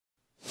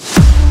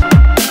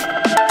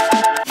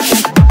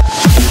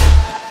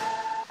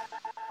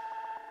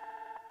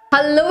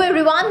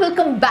Everyone,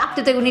 welcome back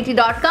to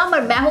Tegonity.com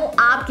और मैं हूं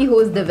आपकी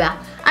होस्ट दिव्या।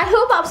 आई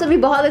होप आप सभी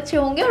बहुत अच्छे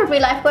होंगे और अपनी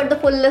लाइफ पर द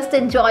फुलेस्ट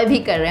एंजॉय भी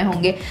कर रहे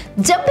होंगे।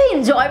 जब भी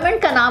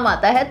एंजॉयमेंट का नाम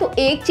आता है तो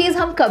एक चीज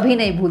हम कभी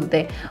नहीं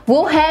भूलते,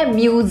 वो है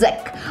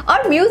म्यूजिक।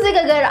 और म्यूजिक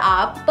अगर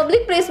आप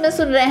पब्लिक प्लेस में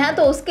सुन रहे हैं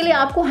तो उसके लिए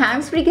आपको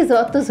हैंड्स फ्री की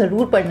जरूरत तो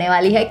जरूर पड़ने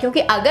वाली है, क्योंकि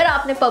अगर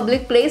आपने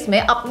पब्लिक प्लेस में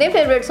अपने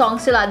फेवरेट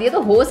सॉन्ग्स चला दिए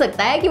तो हो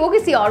सकता है कि वो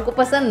किसी और को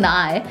पसंद ना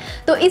आए।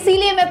 तो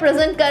इसीलिए मैं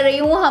प्रेजेंट कर रही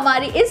हूँ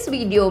हमारी इस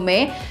वीडियो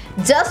में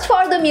just for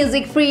the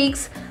music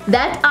freaks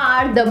that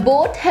are the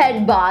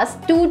Bassheads Bass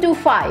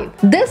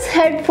 225. This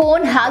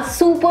headphone has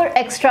super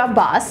extra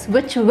bass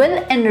which will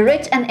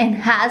enrich and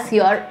enhance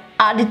your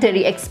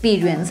auditory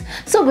experience.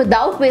 So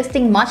without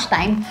wasting much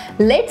time,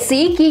 let's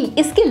see कि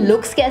इसके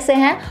looks कैसे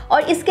हैं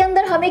और इसके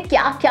अंदर हमें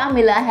क्या क्या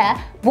मिला है,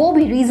 वो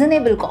भी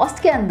रीजनेबल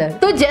कॉस्ट के अंदर।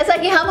 तो जैसा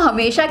कि हम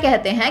हमेशा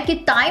कहते हैं कि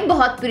टाइम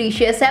बहुत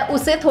प्रीशियस है,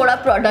 उसे थोड़ा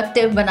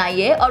प्रोडक्टिव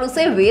बनाइए और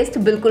उसे वेस्ट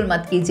बिल्कुल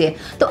मत कीजिए।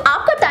 तो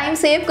आपका टाइम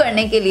सेव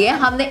करने के लिए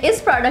हमने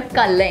इस प्रोडक्ट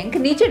का लिंक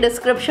नीचे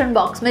डिस्क्रिप्शन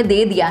बॉक्स में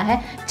दे दिया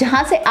है,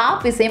 जहां से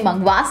आप इसे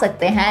मंगवा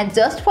सकते हैं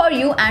just for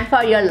you and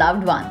for your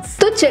loved ones.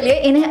 तो चलिए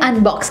इन्हें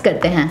अनबॉक्स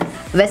करते हैं।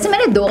 वैसे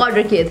मैंने 2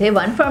 ऑर्डर किए थे,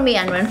 1 for me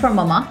and 1 for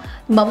mama.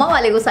 Mama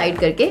वाले को साइड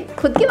करके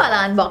खुद के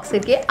वाला अनबॉक्स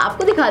करके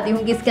आपको दिखाती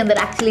हूँ कि इसके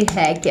अंदर एक्चुअली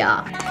है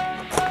क्या।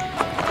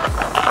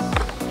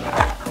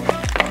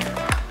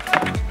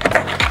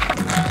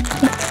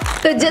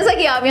 तो जैसा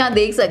कि आप यहाँ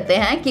देख सकते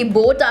हैं कि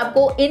बोट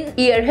आपको इन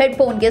ईयर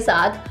हेडफोन के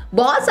साथ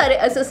बहुत सारे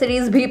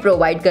एक्सेसरीज भी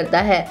प्रोवाइड करता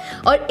है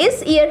और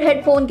इस ईयर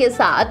हेडफोन के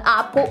साथ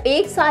आपको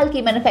 1 साल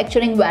की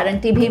मैन्युफैक्चरिंग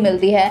वारंटी भी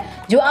मिलती है,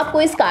 जो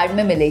आपको इस कार्ड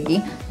में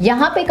मिलेगी।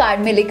 यहाँ पे कार्ड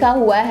में लिखा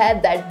हुआ है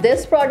that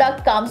this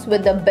product comes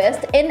with the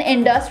best in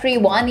industry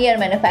 1 year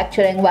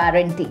manufacturing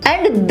warranty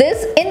and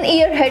this in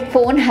ear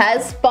headphone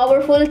has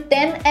powerful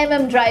 10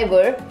 mm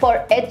driver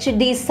for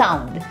HD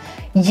sound.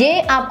 ये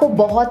आपको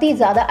बहुत ही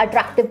ज़्यादा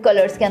अट्रैक्टिव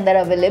कलर्स के अंदर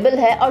अवेलेबल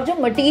है और जो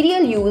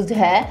मटेरियल यूज्ड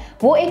है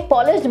वो एक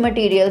पॉलिश्ड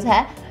मटेरियल्स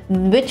है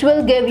which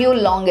will give you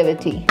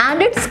longevity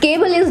and its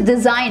cable is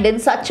designed in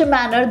such a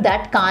manner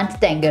that can't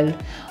tangle।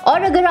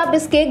 और अगर आप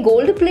इसके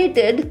गोल्ड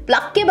प्लेटेड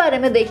प्लग के बारे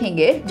में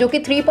देखेंगे जो कि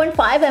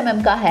 3.5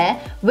 mm का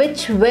है,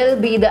 which will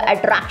be the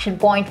attraction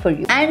point for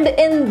you and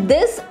in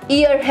this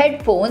ear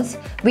headphones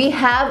we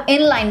have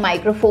inline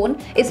microphone।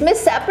 इसमें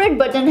सेपरेट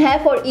बटन है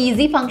for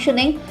easy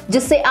functioning,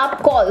 जिससे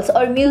आप कॉल्स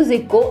और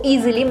म्यूजिक को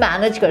easily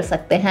मैनेज कर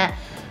सकते हैं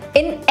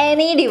in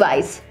any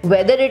device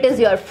whether it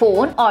is your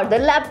phone or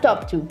the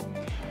laptop too।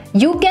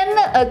 You can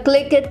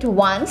click it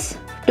once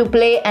to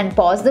play and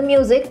pause the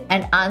music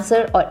and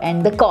answer or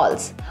end the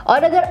calls।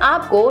 और अगर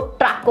आपको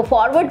track को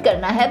forward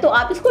करना है तो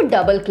आप इसको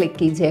double click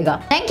कीजिएगा।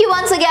 Thank you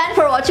once again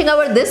for watching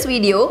our this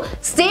video।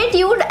 Stay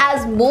tuned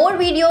as more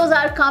videos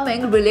are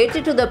coming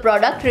related to the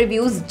product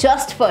reviews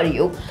just for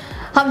you।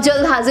 हम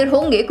जल्द हाजिर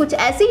होंगे कुछ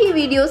ऐसी ही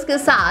वीडियोस के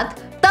साथ।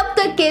 तब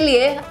तक के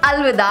लिए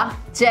अलविदा,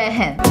 जय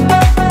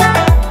हिंद।